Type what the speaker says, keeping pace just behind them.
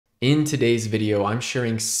In today's video, I'm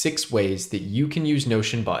sharing 6 ways that you can use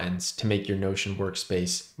Notion buttons to make your Notion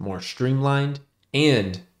workspace more streamlined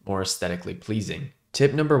and more aesthetically pleasing.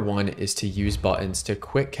 Tip number 1 is to use buttons to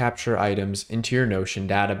quick capture items into your Notion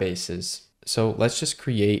databases. So let's just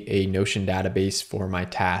create a Notion database for my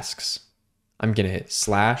tasks. I'm going to hit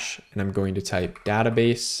slash and I'm going to type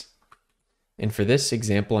database. And for this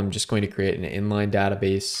example, I'm just going to create an inline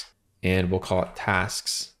database and we'll call it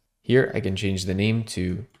tasks. Here I can change the name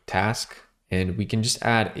to task and we can just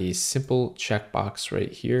add a simple checkbox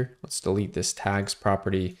right here. Let's delete this tags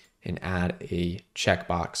property and add a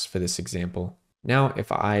checkbox for this example. Now,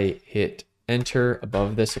 if I hit enter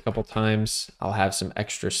above this a couple times, I'll have some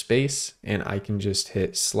extra space and I can just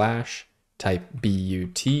hit slash, type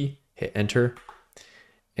BUT, hit enter.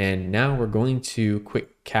 And now we're going to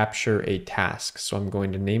quick capture a task. So I'm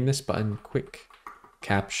going to name this button quick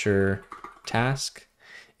capture task.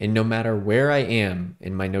 And no matter where I am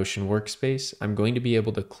in my Notion workspace, I'm going to be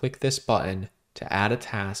able to click this button to add a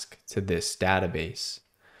task to this database.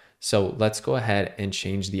 So let's go ahead and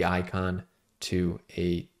change the icon to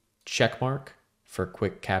a check mark for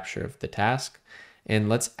quick capture of the task. And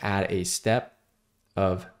let's add a step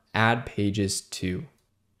of add pages to.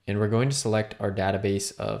 And we're going to select our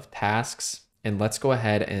database of tasks. And let's go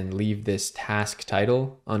ahead and leave this task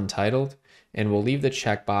title untitled. And we'll leave the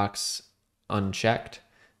checkbox unchecked.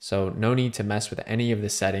 So no need to mess with any of the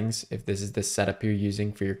settings if this is the setup you're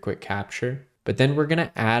using for your quick capture. But then we're going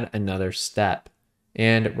to add another step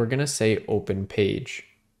and we're going to say open page.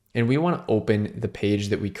 And we want to open the page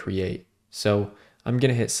that we create. So I'm going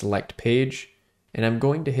to hit select page and I'm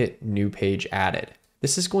going to hit new page added.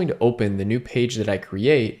 This is going to open the new page that I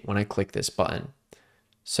create when I click this button.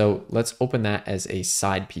 So let's open that as a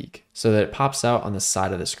side peek so that it pops out on the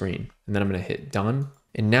side of the screen. And then I'm going to hit done.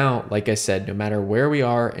 And now, like I said, no matter where we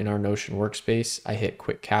are in our Notion workspace, I hit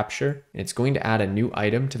quick capture and it's going to add a new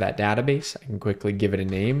item to that database. I can quickly give it a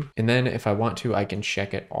name. And then if I want to, I can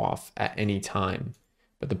check it off at any time.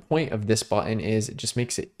 But the point of this button is it just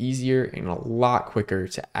makes it easier and a lot quicker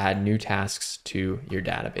to add new tasks to your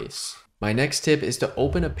database. My next tip is to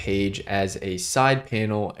open a page as a side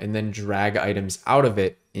panel and then drag items out of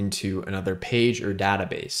it into another page or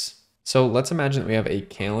database. So let's imagine that we have a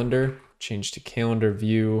calendar. Change to calendar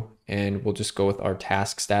view and we'll just go with our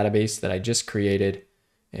tasks database that I just created.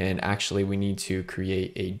 And actually we need to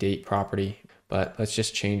create a date property, but let's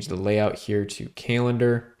just change the layout here to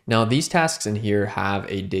calendar. Now these tasks in here have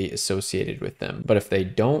a date associated with them, but if they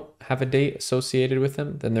don't have a date associated with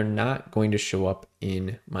them, then they're not going to show up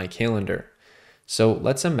in my calendar. So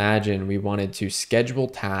let's imagine we wanted to schedule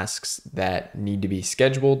tasks that need to be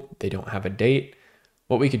scheduled. They don't have a date.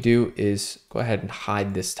 What we could do is go ahead and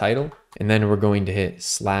hide this title. And then we're going to hit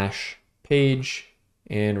slash page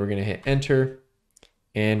and we're going to hit enter.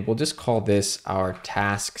 And we'll just call this our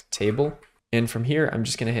task table. And from here, I'm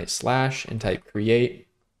just going to hit slash and type create,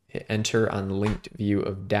 hit enter on the linked view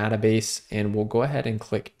of database, and we'll go ahead and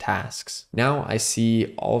click tasks. Now I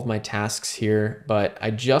see all of my tasks here, but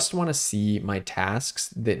I just want to see my tasks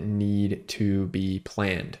that need to be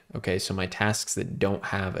planned. Okay, so my tasks that don't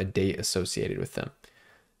have a date associated with them.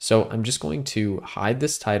 So I'm just going to hide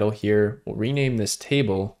this title here. We'll rename this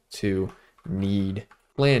table to need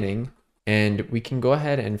planning, and we can go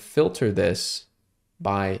ahead and filter this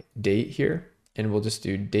by date here. And we'll just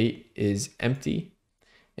do date is empty.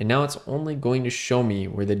 And now it's only going to show me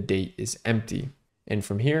where the date is empty. And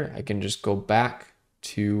from here, I can just go back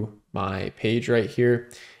to my page right here.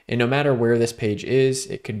 And no matter where this page is,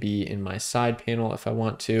 it could be in my side panel if I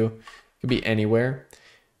want to, it could be anywhere.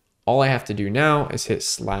 All I have to do now is hit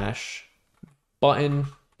slash button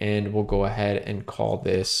and we'll go ahead and call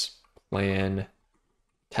this plan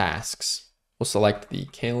tasks. We'll select the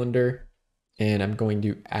calendar and I'm going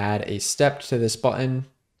to add a step to this button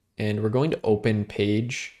and we're going to open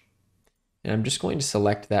page. And I'm just going to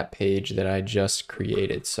select that page that I just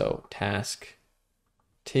created. So task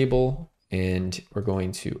table, and we're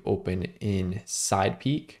going to open in side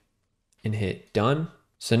peek and hit done.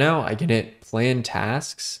 So now I can hit plan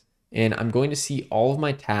tasks. And I'm going to see all of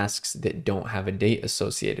my tasks that don't have a date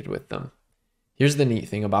associated with them. Here's the neat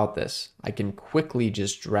thing about this. I can quickly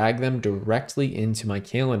just drag them directly into my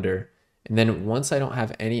calendar. And then once I don't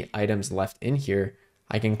have any items left in here,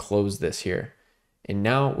 I can close this here. And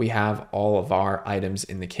now we have all of our items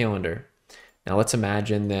in the calendar. Now let's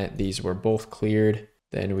imagine that these were both cleared.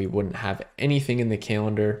 Then we wouldn't have anything in the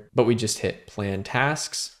calendar, but we just hit plan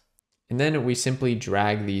tasks. And then we simply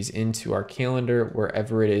drag these into our calendar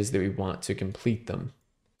wherever it is that we want to complete them.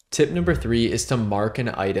 Tip number 3 is to mark an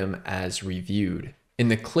item as reviewed. In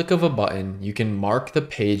the click of a button, you can mark the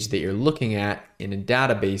page that you're looking at in a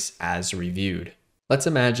database as reviewed. Let's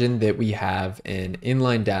imagine that we have an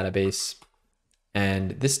inline database,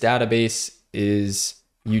 and this database is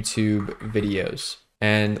YouTube videos.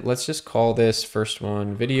 And let's just call this first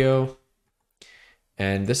one video.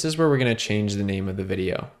 And this is where we're going to change the name of the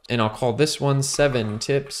video. And I'll call this one 7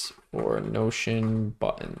 tips for Notion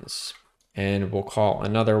buttons. And we'll call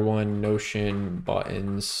another one Notion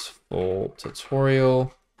buttons full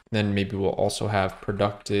tutorial. Then maybe we'll also have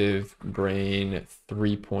productive brain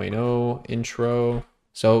 3.0 intro.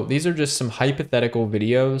 So these are just some hypothetical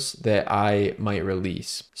videos that I might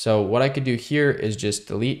release. So what I could do here is just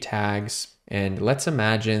delete tags, and let's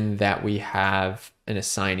imagine that we have an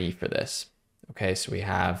assignee for this. Okay, so we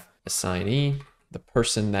have assignee, the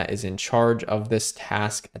person that is in charge of this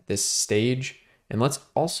task at this stage. And let's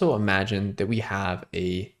also imagine that we have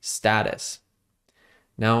a status.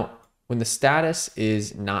 Now, when the status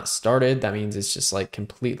is not started, that means it's just like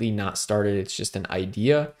completely not started. It's just an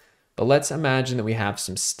idea. But let's imagine that we have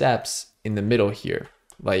some steps in the middle here,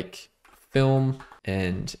 like film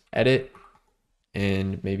and edit,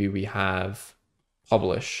 and maybe we have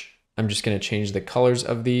publish. I'm just going to change the colors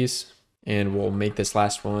of these, and we'll make this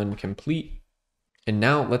last one complete. And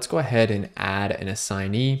now let's go ahead and add an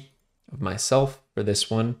assignee of myself for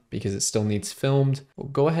this one because it still needs filmed. We'll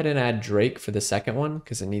go ahead and add Drake for the second one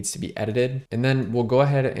because it needs to be edited. And then we'll go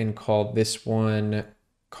ahead and call this one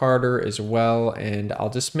Carter as well. And I'll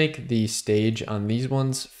just make the stage on these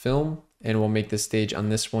ones film, and we'll make the stage on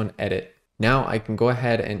this one edit. Now I can go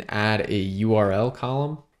ahead and add a URL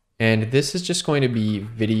column, and this is just going to be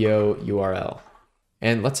video URL.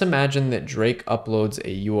 And let's imagine that Drake uploads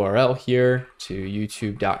a URL here to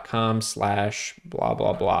youtube.com/blah,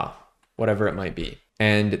 blah, blah, whatever it might be.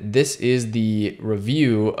 And this is the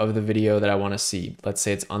review of the video that I want to see. Let's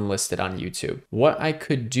say it's unlisted on YouTube. What I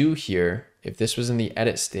could do here, if this was in the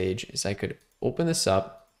edit stage, is I could open this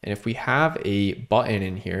up, and if we have a button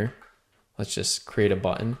in here, let's just create a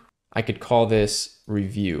button. I could call this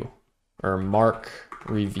review or mark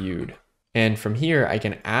reviewed. And from here, I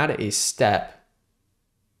can add a step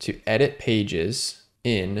to edit pages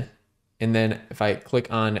in. And then if I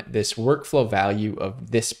click on this workflow value of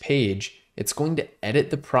this page, it's going to edit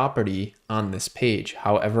the property on this page,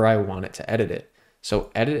 however I want it to edit it. So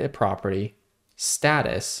edit a property,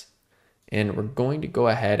 status, and we're going to go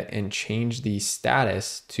ahead and change the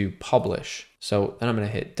status to publish. So then I'm going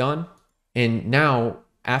to hit done. And now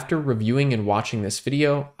after reviewing and watching this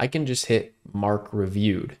video, I can just hit mark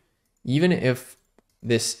reviewed. Even if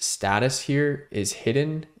this status here is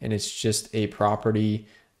hidden and it's just a property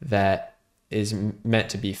that is meant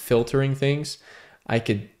to be filtering things, I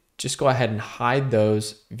could just go ahead and hide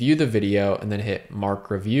those, view the video, and then hit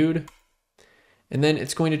mark reviewed. And then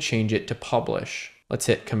it's going to change it to publish. Let's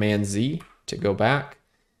hit Command Z to go back.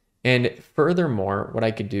 And furthermore, what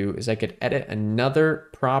I could do is I could edit another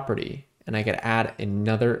property, and I could add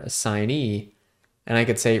another assignee, and I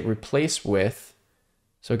could say replace with.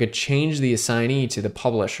 So I could change the assignee to the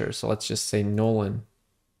publisher. So let's just say Nolan,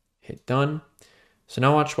 hit done. So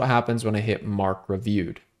now watch what happens when I hit mark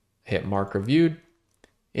reviewed. Hit mark reviewed,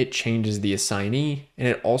 it changes the assignee, and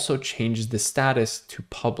it also changes the status to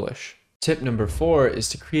publish. Tip number 4 is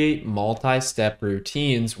to create multi-step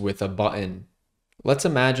routines with a button. Let's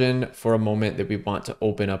imagine for a moment that we want to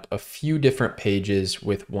open up a few different pages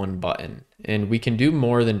with one button. And we can do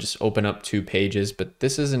more than just open up 2 pages, but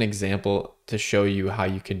this is an example to show you how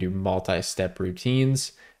you can do multi-step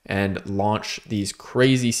routines and launch these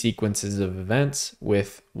crazy sequences of events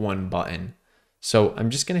with one button. So I'm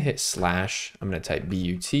just going to hit slash, I'm going to type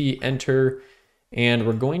BUT, enter, and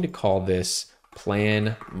we're going to call this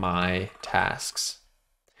plan my tasks.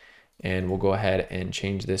 And we'll go ahead and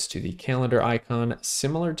change this to the calendar icon,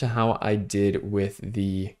 similar to how I did with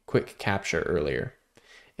the quick capture earlier.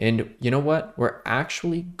 And you know what? We're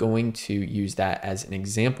actually going to use that as an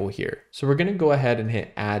example here. So we're going to go ahead and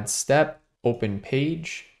hit add step, open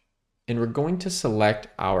page, and we're going to select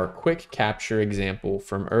our quick capture example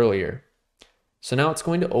from earlier. So now it's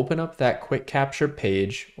going to open up that quick capture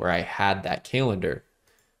page where I had that calendar.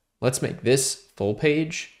 Let's make this full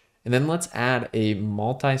page, and then let's add a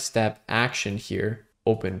multi-step action here,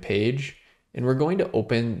 open page, and we're going to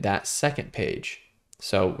open that second page.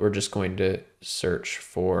 So we're just going to search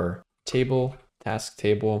for table, task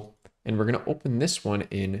table, and we're going to open this one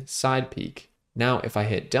in SidePeek. Now, if I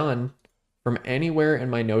hit done, from anywhere in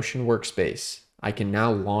my Notion workspace, I can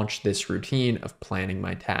now launch this routine of planning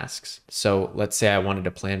my tasks. So let's say I wanted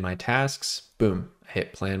to plan my tasks, boom, I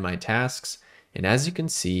hit plan my tasks. And as you can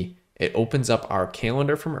see, it opens up our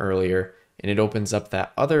calendar from earlier, and it opens up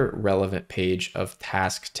that other relevant page of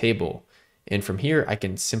task table. And from here, I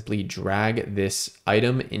can simply drag this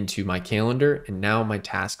item into my calendar, and now my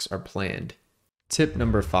tasks are planned. Tip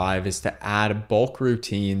number 5 is to add bulk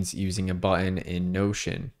routines using a button in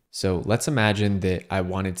Notion. So let's imagine that I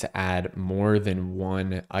wanted to add more than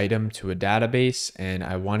one item to a database, and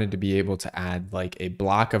I wanted to be able to add like a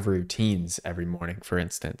block of routines every morning, for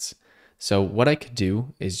instance. So what I could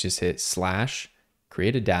do is just hit /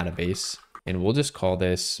 create a database, and we'll just call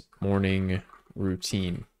this morning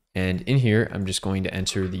routine. And in here, I'm just going to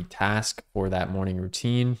enter the task for that morning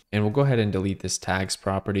routine, and we'll go ahead and delete this tags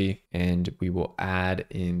property, and we will add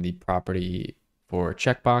in the property for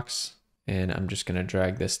checkbox. And I'm just going to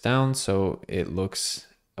drag this down so it looks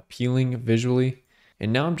appealing visually.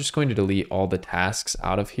 And now I'm just going to delete all the tasks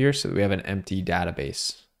out of here so that we have an empty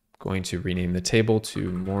database. I'm going to rename the table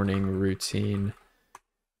to morning routine.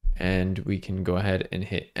 And we can go ahead and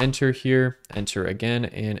hit enter here, enter again,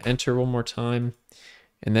 and enter one more time.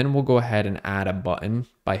 And then we'll go ahead and add a button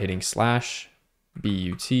by hitting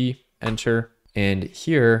 /but, enter. And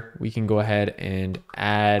here we can go ahead and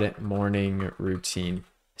add morning routine.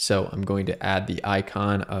 So I'm going to add the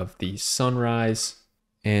icon of the sunrise.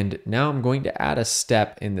 And now I'm going to add a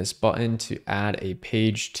step in this button to add a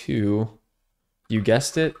page to, you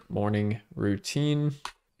guessed it, morning routine.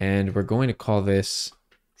 And we're going to call this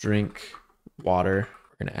drink water.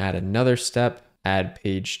 We're going to add another step, add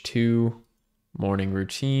page 2, morning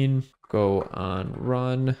routine, go on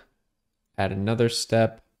run, add another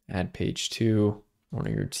step, add page 2,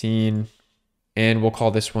 morning routine. And we'll call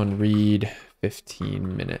this one read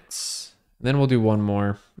 15 minutes. And then we'll do one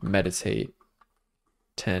more, meditate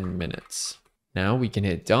 10 minutes. Now we can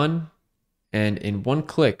hit done. And in one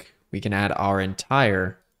click, we can add our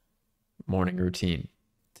entire morning routine.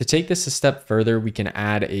 To take this a step further, we can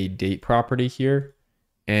add a date property here,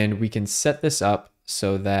 and we can set this up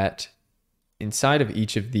so that inside of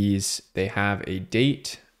each of these, they have a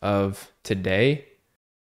date of today.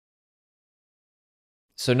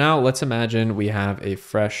 So now let's imagine we have a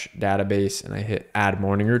fresh database and I hit add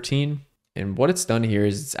morning routine. And what it's done here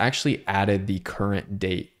is it's actually added the current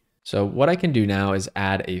date. So what I can do now is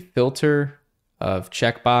add a filter of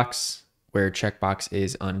checkbox where checkbox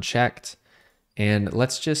is unchecked. And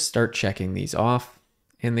let's just start checking these off,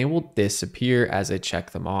 and they will disappear as I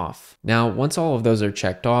check them off. Now, once all of those are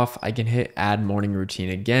checked off, I can hit add morning routine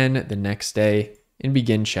again the next day and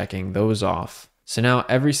begin checking those off. So now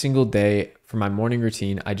every single day for my morning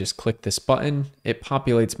routine, I just click this button, it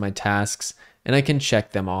populates my tasks, and I can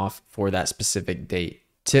check them off for that specific date.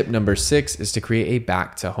 Tip number 6 is to create a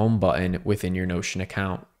back to home button within your Notion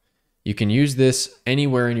account. You can use this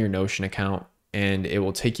anywhere in your Notion account and it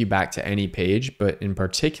will take you back to any page, but in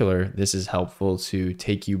particular, this is helpful to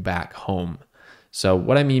take you back home. So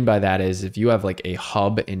what I mean by that is if you have like a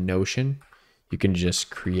hub in Notion, you can just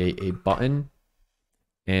create a button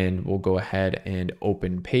and we'll go ahead and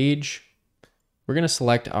open page. We're going to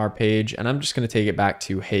select our page and I'm just going to take it back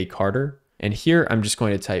to Hey Carter. And here I'm just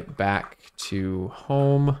going to type back to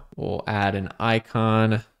home. We'll add an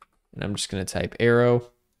icon and I'm just going to type arrow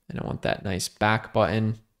and I want that nice back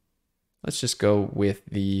button. Let's just go with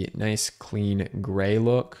the nice clean gray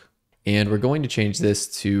look. And we're going to change this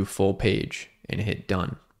to full page and hit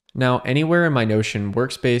done. Now, anywhere in my Notion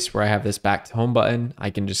workspace where I have this back to home button,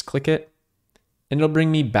 I can just click it and it'll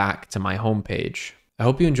bring me back to my home page. I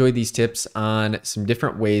hope you enjoyed these tips on some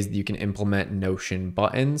different ways that you can implement Notion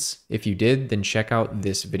buttons. If you did, then check out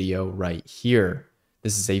this video right here.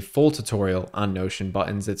 This is a full tutorial on Notion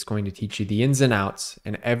buttons that's going to teach you the ins and outs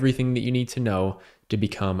and everything that you need to know to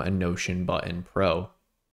become a Notion button pro.